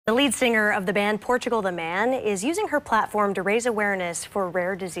The lead singer of the band Portugal the Man is using her platform to raise awareness for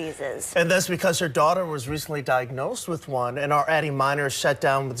rare diseases. And that's because her daughter was recently diagnosed with one, and our Addie Miners sat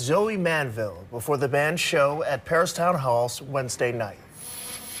down with Zoe Manville before the band's show at Paris Town Hall Wednesday night.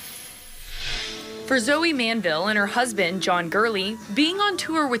 For Zoe Manville and her husband, John Gurley, being on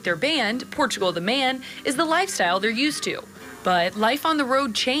tour with their band, Portugal the Man, is the lifestyle they're used to. But life on the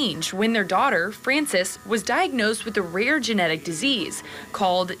road changed when their daughter, Frances, was diagnosed with a rare genetic disease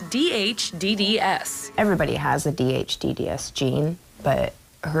called DHDDS. Everybody has a DHDDS gene, but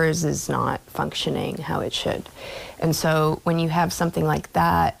hers is not functioning how it should. And so when you have something like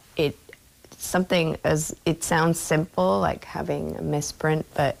that, it sounds simple, like having a misprint,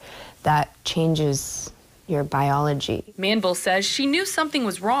 but that changes your biology. Manville says she knew something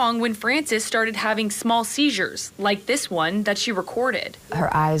was wrong when Frances started having small seizures, like this one that she recorded.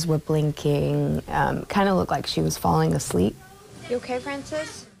 Her eyes were blinking, kind of looked like she was falling asleep. You okay,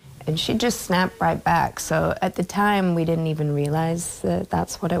 Frances? And she just snapped right back. So at the time, we didn't even realize that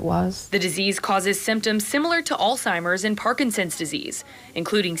that's what it was. The disease causes symptoms similar to Alzheimer's and Parkinson's disease,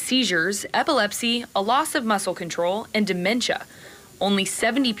 including seizures, epilepsy, a loss of muscle control, and dementia. Only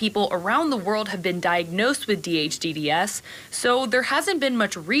 70 people around the world have been diagnosed with DHDDS, so there hasn't been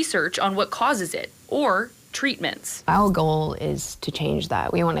much research on what causes it or treatments. Our goal is to change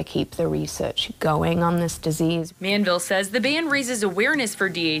that. We want to keep the research going on this disease. Manville says the band raises awareness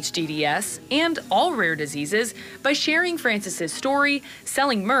for DHDDS and all rare diseases by sharing Frances's story,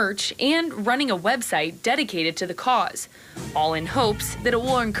 selling merch, and running a website dedicated to the cause, all in hopes that it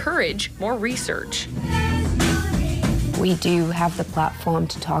will encourage more research. We do have the platform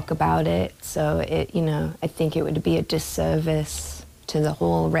to talk about it, so I think it would be a disservice to the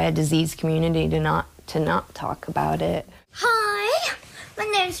whole rare disease community to not talk about it. Hi, my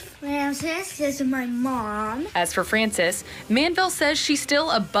name's Frances. This is my mom. As for Frances, Manville says she's still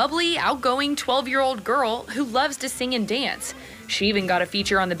a bubbly, outgoing 12-year-old girl who loves to sing and dance. She even got a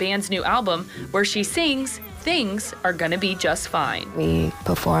feature on the band's new album where she sings "Things Are Gonna Be Just Fine." We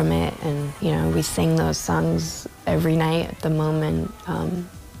perform it, and we sing those songs every night at the moment.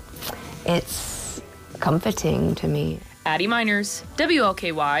 It's comforting to me. Addie Miners,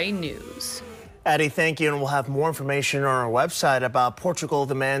 WLKY News. Addie, thank you, and we'll have more information on our website about Portugal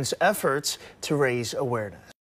the Man's efforts to raise awareness.